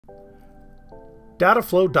Data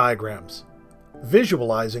flow diagrams.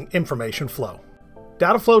 Visualizing information flow.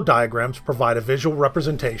 Data flow diagrams provide a visual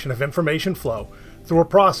representation of information flow through a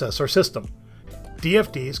process or system.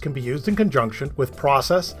 DFDs can be used in conjunction with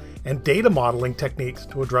process and data modeling techniques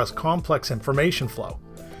to address complex information flow.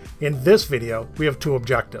 In this video, we have two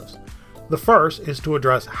objectives. The first is to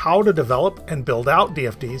address how to develop and build out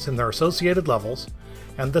DFDs and their associated levels,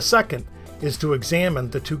 and the second is to examine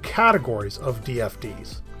the two categories of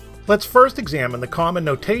DFDs. Let's first examine the common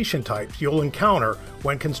notation types you'll encounter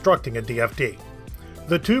when constructing a DFD.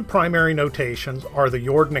 The two primary notations are the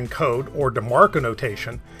Jordan encode or DeMarco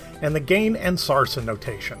notation and the gain and Sarsen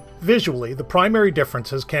notation. Visually, the primary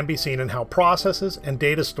differences can be seen in how processes and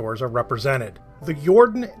data stores are represented. The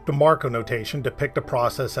Jordan DeMarco notation depict a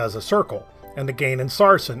process as a circle, and the gain and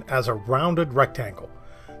Sarsen as a rounded rectangle.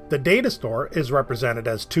 The data store is represented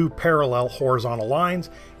as two parallel horizontal lines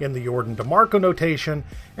in the Jordan DeMarco notation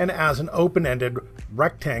and as an open-ended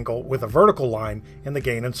rectangle with a vertical line in the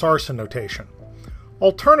gain and Sarsen notation.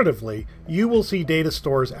 Alternatively, you will see data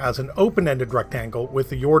stores as an open-ended rectangle with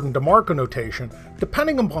the Jordan DeMarco notation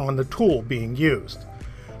depending upon the tool being used.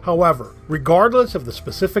 However, regardless of the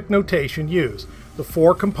specific notation used, the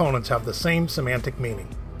four components have the same semantic meaning.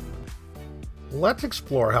 Let's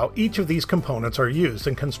explore how each of these components are used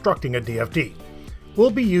in constructing a DFD. We'll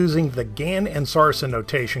be using the Gann and Sarsen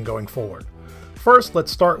notation going forward. First,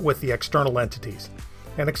 let's start with the external entities.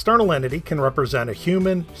 An external entity can represent a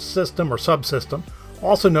human, system, or subsystem,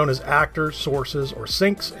 also known as actors, sources, or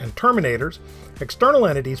sinks and terminators. External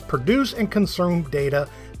entities produce and consume data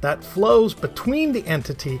that flows between the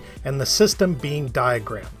entity and the system being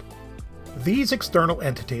diagrammed. These external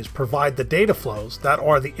entities provide the data flows that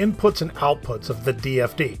are the inputs and outputs of the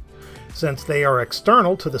DFD. Since they are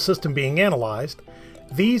external to the system being analyzed,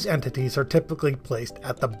 these entities are typically placed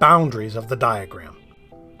at the boundaries of the diagram.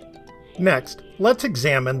 Next, let's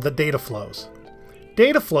examine the data flows.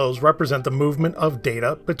 Data flows represent the movement of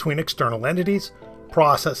data between external entities,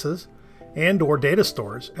 processes, and/or data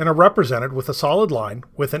stores, and are represented with a solid line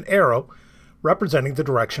with an arrow representing the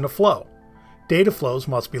direction of flow. Data flows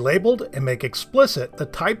must be labeled and make explicit the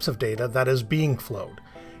types of data that is being flowed.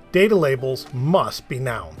 Data labels must be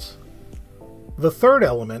nouns. The third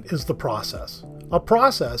element is the process. A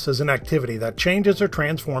process is an activity that changes or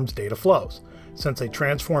transforms data flows. Since they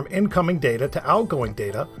transform incoming data to outgoing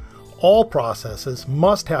data, all processes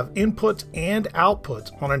must have inputs and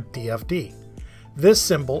outputs on a DFD. This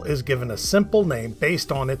symbol is given a simple name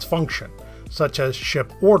based on its function, such as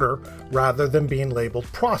ship order, rather than being labeled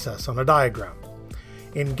process on a diagram.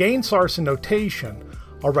 In Gain-Sarsen notation,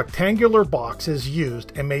 a rectangular box is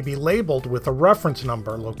used and may be labeled with a reference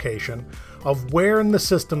number location of where in the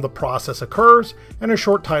system the process occurs and a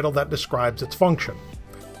short title that describes its function.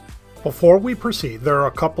 Before we proceed, there are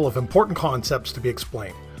a couple of important concepts to be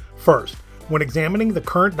explained. First, when examining the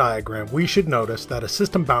current diagram, we should notice that a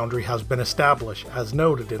system boundary has been established as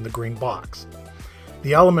noted in the green box.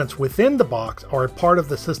 The elements within the box are a part of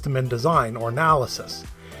the system in design or analysis.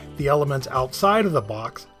 The elements outside of the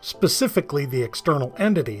box, specifically the external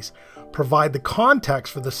entities, provide the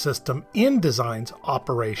context for the system in design's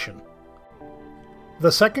operation.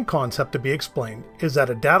 The second concept to be explained is that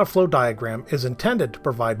a data flow diagram is intended to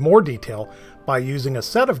provide more detail by using a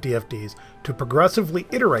set of DFDs to progressively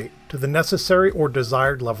iterate to the necessary or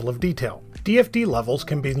desired level of detail. DFD levels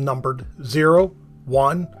can be numbered 0,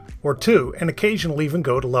 1, or 2, and occasionally even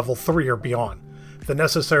go to level 3 or beyond. The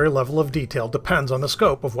necessary level of detail depends on the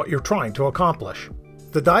scope of what you're trying to accomplish.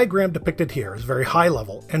 The diagram depicted here is very high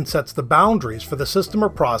level and sets the boundaries for the system or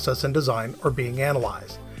process in design or being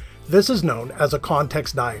analyzed. This is known as a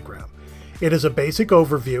context diagram. It is a basic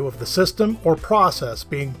overview of the system or process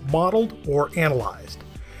being modeled or analyzed.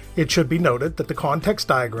 It should be noted that the context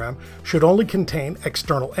diagram should only contain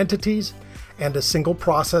external entities and a single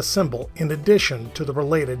process symbol in addition to the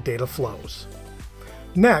related data flows.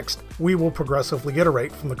 Next, we will progressively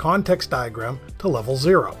iterate from the context diagram to level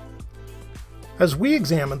 0. As we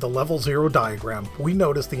examine the level 0 diagram, we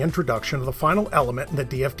notice the introduction of the final element in the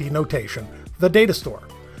DFD notation, the data store.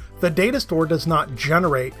 The data store does not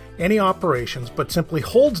generate any operations but simply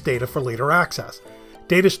holds data for later access.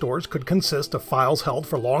 Data stores could consist of files held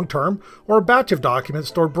for long-term or a batch of documents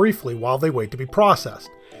stored briefly while they wait to be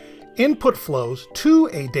processed. Input flows to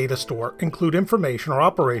a data store include information or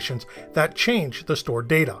operations that change the stored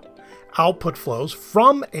data. Output flows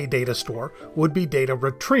from a data store would be data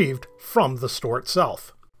retrieved from the store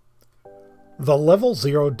itself. The Level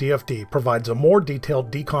 0 DFD provides a more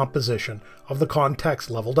detailed decomposition of the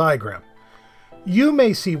context level diagram. You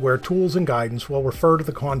may see where tools and guidance will refer to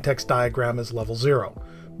the context diagram as Level 0,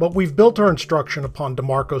 but we've built our instruction upon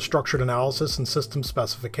DeMarco's structured analysis and system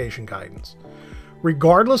specification guidance.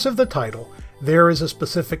 Regardless of the title, there is a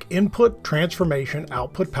specific input, transformation,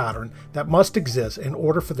 output pattern that must exist in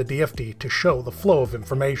order for the DFD to show the flow of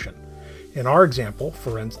information. In our example,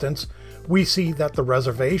 for instance, we see that the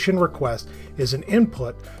reservation request is an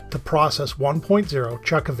input to process 1.0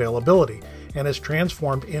 check availability and is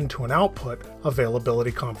transformed into an output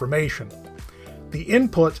availability confirmation. The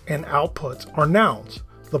inputs and outputs are nouns.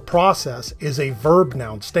 The process is a verb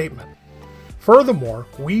noun statement. Furthermore,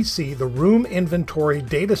 we see the room inventory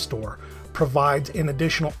data store provides an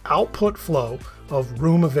additional output flow of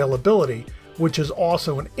room availability, which is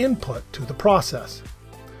also an input to the process.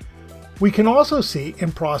 We can also see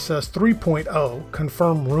in process 3.0,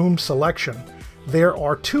 confirm room selection, there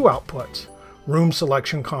are two outputs. Room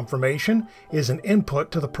selection confirmation is an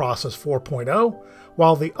input to the process 4.0,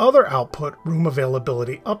 while the other output, room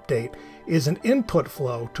availability update, is an input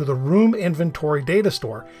flow to the room inventory data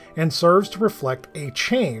store and serves to reflect a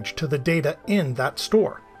change to the data in that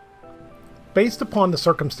store. Based upon the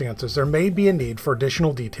circumstances, there may be a need for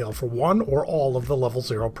additional detail for one or all of the level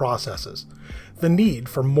 0 processes. The need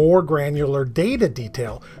for more granular data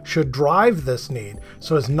detail should drive this need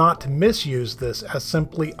so as not to misuse this as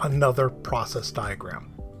simply another process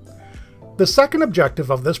diagram. The second objective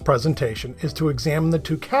of this presentation is to examine the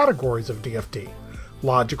two categories of DFD,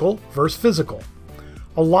 logical versus physical.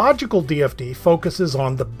 A logical DFD focuses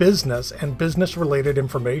on the business and business-related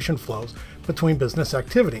information flows between business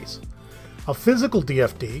activities. A physical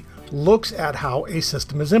DFD looks at how a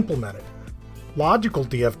system is implemented. Logical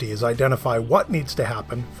DFDs identify what needs to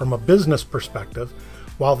happen from a business perspective,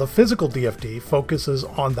 while the physical DFD focuses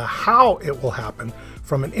on the how it will happen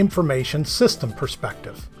from an information system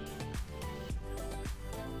perspective.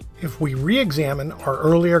 If we re-examine our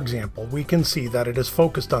earlier example, we can see that it is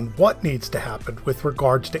focused on what needs to happen with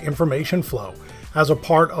regards to information flow as a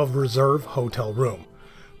part of reserve hotel room.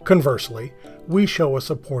 Conversely, we show a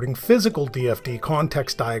supporting physical DFD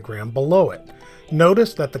context diagram below it.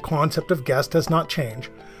 Notice that the concept of guest has not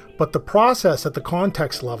changed, but the process at the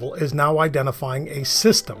context level is now identifying a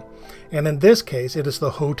system, and in this case it is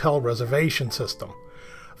the hotel reservation system.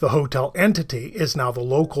 The hotel entity is now the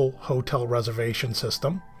local hotel reservation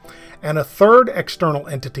system, and a third external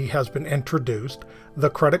entity has been introduced, the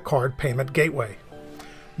credit card payment gateway.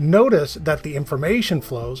 Notice that the information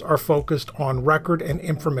flows are focused on record and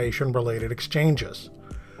information related exchanges.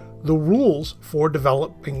 The rules for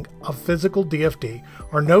developing a physical DFD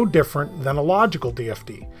are no different than a logical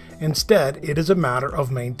DFD. Instead, it is a matter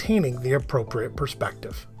of maintaining the appropriate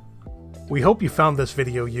perspective. We hope you found this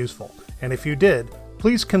video useful, and if you did,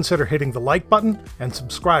 please consider hitting the like button and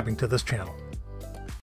subscribing to this channel.